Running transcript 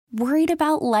Worried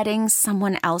about letting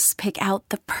someone else pick out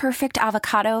the perfect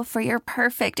avocado for your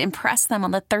perfect impress them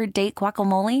on the third date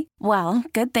guacamole? Well,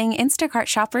 good thing Instacart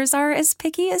shoppers are as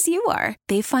picky as you are.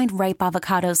 They find ripe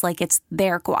avocados like it's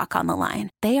their guac on the line.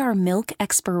 They are milk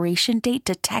expiration date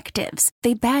detectives.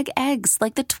 They bag eggs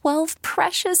like the 12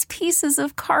 precious pieces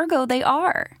of cargo they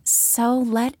are. So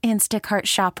let Instacart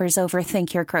shoppers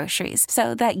overthink your groceries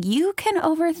so that you can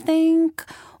overthink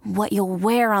what you'll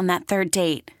wear on that third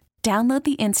date. Download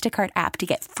the Instacart app to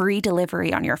get free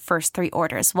delivery on your first 3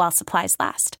 orders while supplies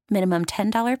last. Minimum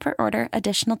 $10 per order.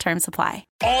 Additional terms apply.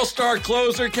 All-star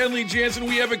closer Kenley Jansen,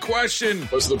 we have a question.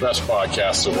 What's the best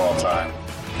podcast of all time?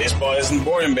 Baseball isn't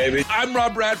boring, baby. I'm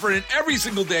Rob Bradford, and every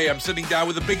single day I'm sitting down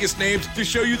with the biggest names to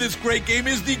show you this great game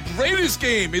is the greatest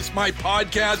game. It's my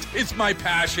podcast. It's my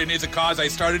passion. It's a cause I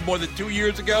started more than 2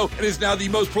 years ago and is now the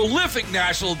most prolific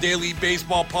national daily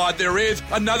baseball pod there is.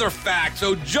 Another fact.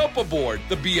 So jump aboard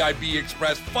the BIB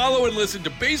Express. Follow and listen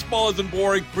to Baseball Isn't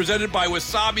Boring, presented by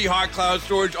Wasabi Hot Cloud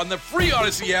Storage on the free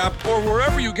Odyssey app or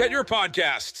wherever you get your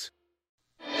podcasts.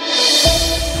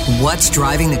 What's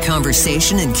driving the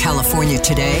conversation in California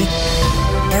today?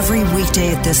 Every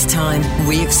weekday at this time,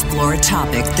 we explore a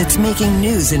topic that's making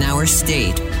news in our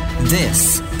state.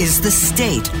 This is the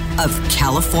State of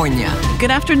California.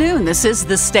 Good afternoon. This is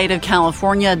the State of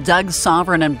California. Doug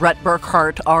Sovereign and Brett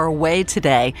Burkhart are away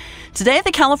today. Today,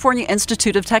 the California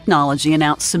Institute of Technology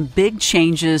announced some big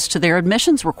changes to their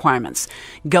admissions requirements.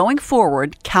 Going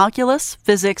forward, calculus,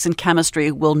 physics, and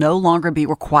chemistry will no longer be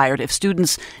required if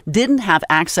students didn't have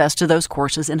access to those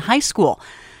courses in high school.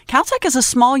 Caltech is a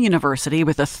small university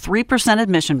with a 3%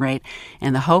 admission rate,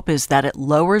 and the hope is that it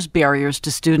lowers barriers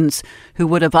to students who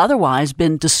would have otherwise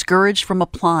been discouraged from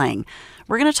applying.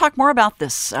 We're going to talk more about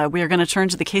this. We are going to turn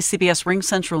to the KCBS Ring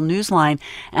Central Newsline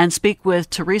and speak with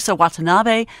Teresa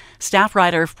Watanbe, staff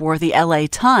writer for the LA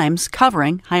Times,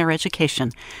 covering higher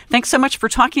education. Thanks so much for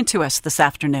talking to us this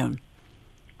afternoon.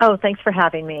 Oh, thanks for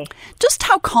having me. Just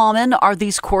how common are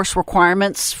these course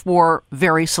requirements for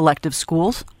very selective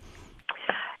schools?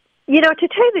 You know, to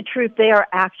tell you the truth, they are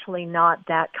actually not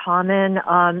that common.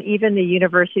 Even the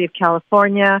University of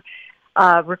California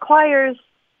requires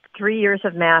 3 years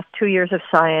of math, 2 years of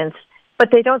science, but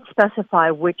they don't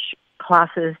specify which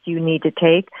classes you need to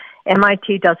take.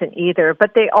 MIT doesn't either,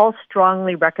 but they all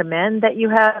strongly recommend that you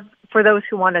have, for those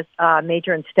who want to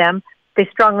major in STEM, they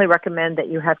strongly recommend that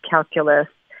you have calculus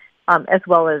as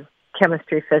well as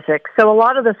chemistry, physics. So a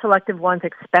lot of the selective ones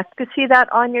expect to see that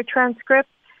on your transcript.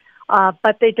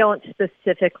 But they don't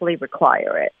specifically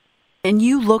require it. And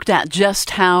you looked at just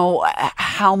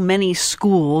how many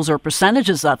schools or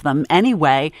percentages of them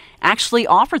anyway actually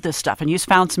offer this stuff, and you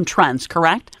found some trends,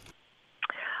 correct?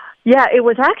 Yeah, it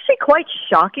was actually quite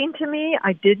shocking to me.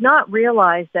 I did not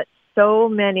realize that so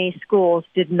many schools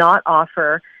did not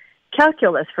offer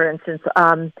calculus, for instance.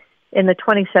 In the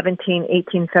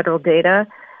 2017-18 federal data,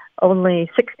 only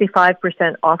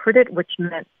 65% offered it, which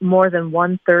meant more than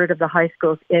 1/3 of the high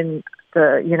schools in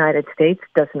the United States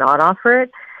does not offer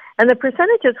it. And the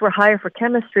percentages were higher for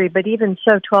chemistry, but even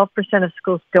so, 12% of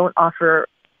schools don't offer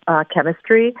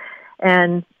chemistry.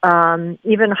 And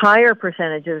even higher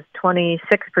percentages,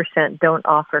 26%, don't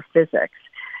offer physics.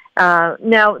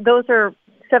 Now, those are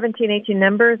 17-18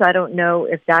 numbers. I don't know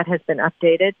if that has been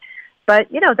updated.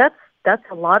 But, you know, that's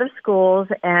a lot of schools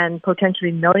and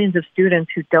potentially millions of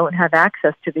students who don't have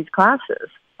access to these classes.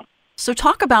 So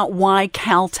talk about why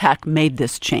Caltech made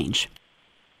this change.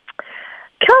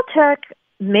 Caltech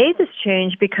made this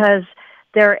change because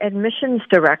their admissions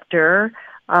director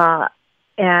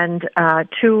and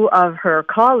 2 of her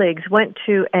colleagues went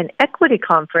to an equity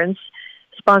conference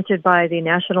sponsored by the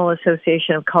National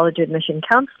Association of College Admission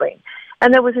Counseling.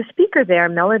 And there was a speaker there,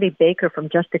 Melody Baker from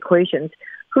Just Equations,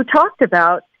 who talked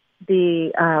about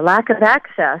the lack of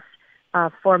access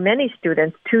for many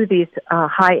students to these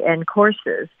high-end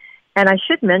courses. And I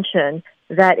should mention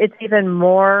that it's even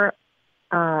more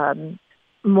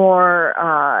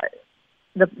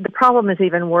the problem is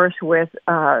even worse with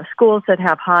schools that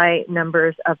have high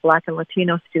numbers of Black and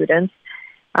Latino students.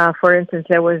 For instance,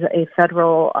 there was a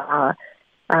federal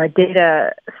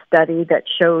data study that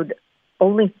showed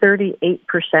only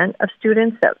 38% of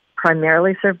students that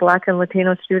primarily serve Black and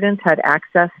Latino students had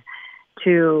access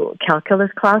to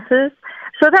calculus classes.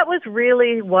 So that was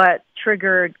really what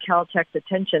triggered Caltech's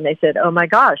attention. They said, oh my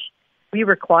gosh, we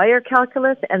require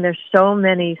calculus and there's so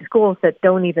many schools that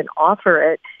don't even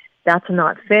offer it. That's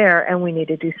not fair and we need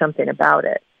to do something about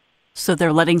it. So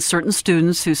they're letting certain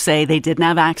students who say they didn't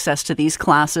have access to these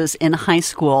classes in high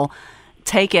school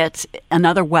take it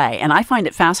another way. And I find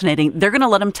it fascinating. They're going to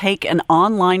let them take an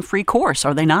online free course,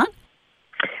 are they not?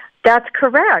 That's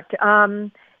correct.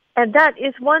 And that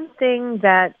is one thing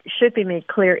that should be made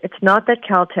clear. It's not that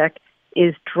Caltech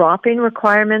is dropping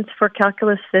requirements for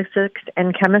calculus, physics,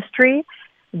 and chemistry.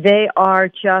 They are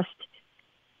just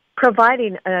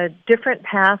providing a different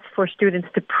path for students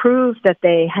to prove that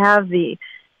they have the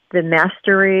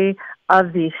mastery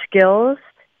of these skills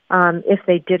if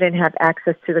they didn't have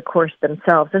access to the course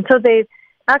themselves. And so they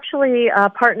actually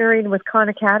partnering with Khan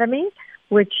Academy,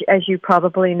 which, as you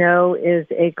probably know, is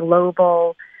a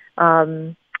global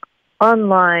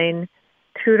online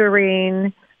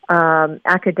tutoring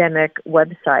academic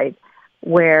website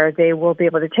where they will be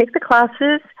able to take the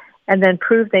classes and then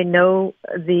prove they know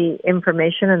the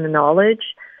information and the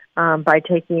knowledge by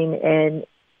taking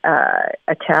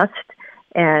a test.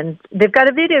 And they've got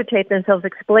to videotape themselves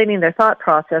explaining their thought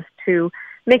process to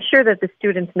make sure that the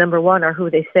students, number one, are who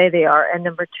they say they are, and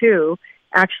number two,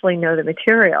 actually know the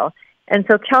material. And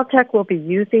so Caltech will be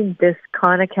using this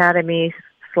Khan Academy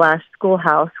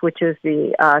 /Schoolhouse, which is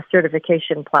the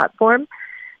certification platform,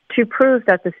 to prove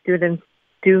that the students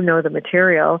do know the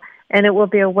material. And it will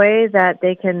be a way that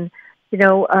they can,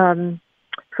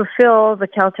 fulfill the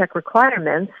Caltech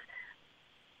requirements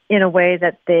in a way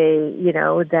that they,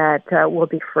 that will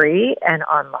be free and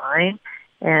online,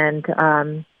 and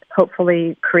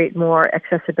hopefully create more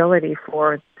accessibility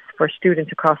for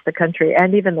students across the country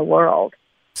and even the world.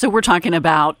 So we're talking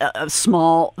about a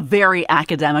small, very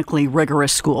academically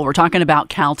rigorous school. We're talking about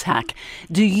Caltech.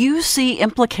 Do you see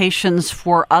implications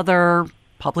for other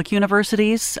public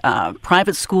universities,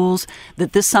 private schools,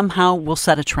 that this somehow will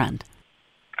set a trend?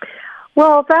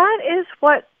 Well, that is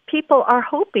what people are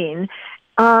hoping.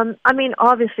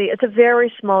 Obviously, it's a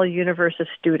very small universe of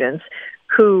students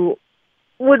who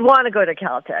would want to go to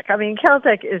Caltech.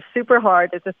 Caltech is super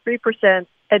hard. It's a 3%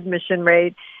 admission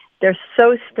rate. They're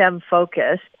so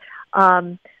STEM-focused.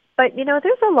 But,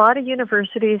 there's a lot of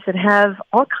universities that have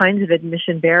all kinds of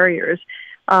admission barriers.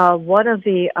 One of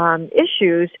the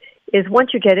issues is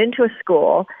once you get into a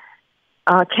school,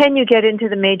 can you get into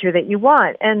the major that you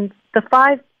want? And the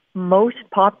 5 most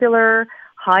popular,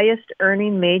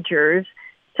 highest-earning majors,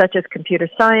 such as computer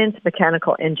science,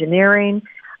 mechanical engineering,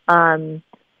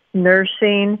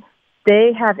 nursing,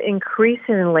 they have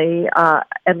increasingly,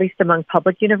 at least among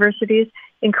public universities,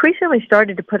 increasingly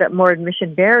started to put up more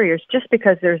admission barriers just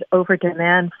because there's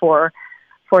over-demand for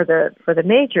the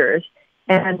majors.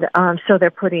 And so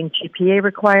they're putting GPA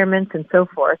requirements and so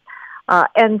forth.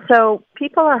 And so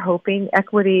people are hoping,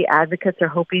 equity advocates are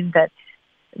hoping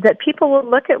that people will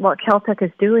look at what Caltech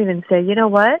is doing and say, you know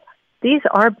what, these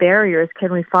are barriers.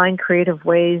 Can we find creative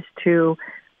ways to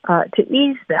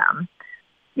ease them?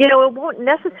 It won't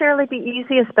necessarily be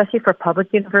easy, especially for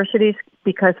public universities,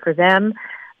 because for them,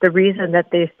 the reason that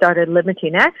they started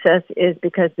limiting access is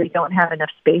because they don't have enough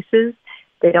spaces.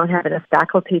 They don't have enough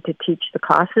faculty to teach the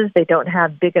classes. They don't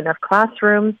have big enough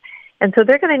classrooms. And so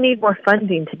they're going to need more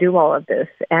funding to do all of this.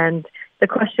 And the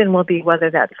question will be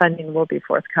whether that funding will be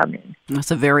forthcoming.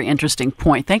 That's a very interesting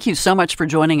point. Thank you so much for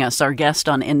joining us. Our guest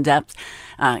on In-Depth,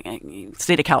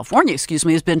 State of California,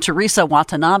 has been Teresa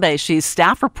Watanbe. She's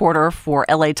staff reporter for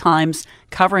LA Times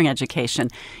covering education.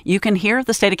 You can hear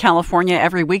the State of California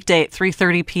every weekday at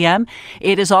 3:30 p.m.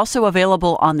 It is also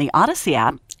available on the Odyssey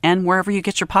app and wherever you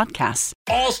get your podcasts.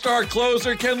 All-star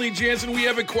closer Kenley Jansen, we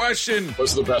have a question.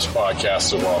 What's the best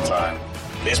podcast of all time?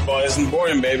 Baseball isn't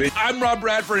boring, baby. I'm Rob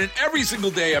Bradford, and every single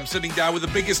day I'm sitting down with the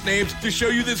biggest names to show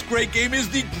you this great game is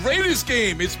the greatest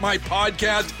game. It's my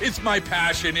podcast. It's my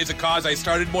passion. It's a cause I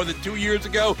started more than 2 years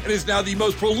ago and is now the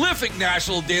most prolific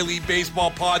national daily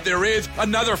baseball pod there is.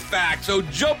 Another fact, so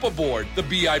jump aboard the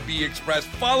BIB Express.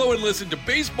 Follow and listen to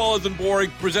Baseball Isn't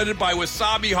Boring, presented by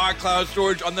Wasabi Hot Cloud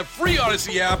Storage on the free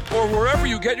Odyssey app or wherever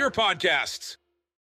you get your podcasts.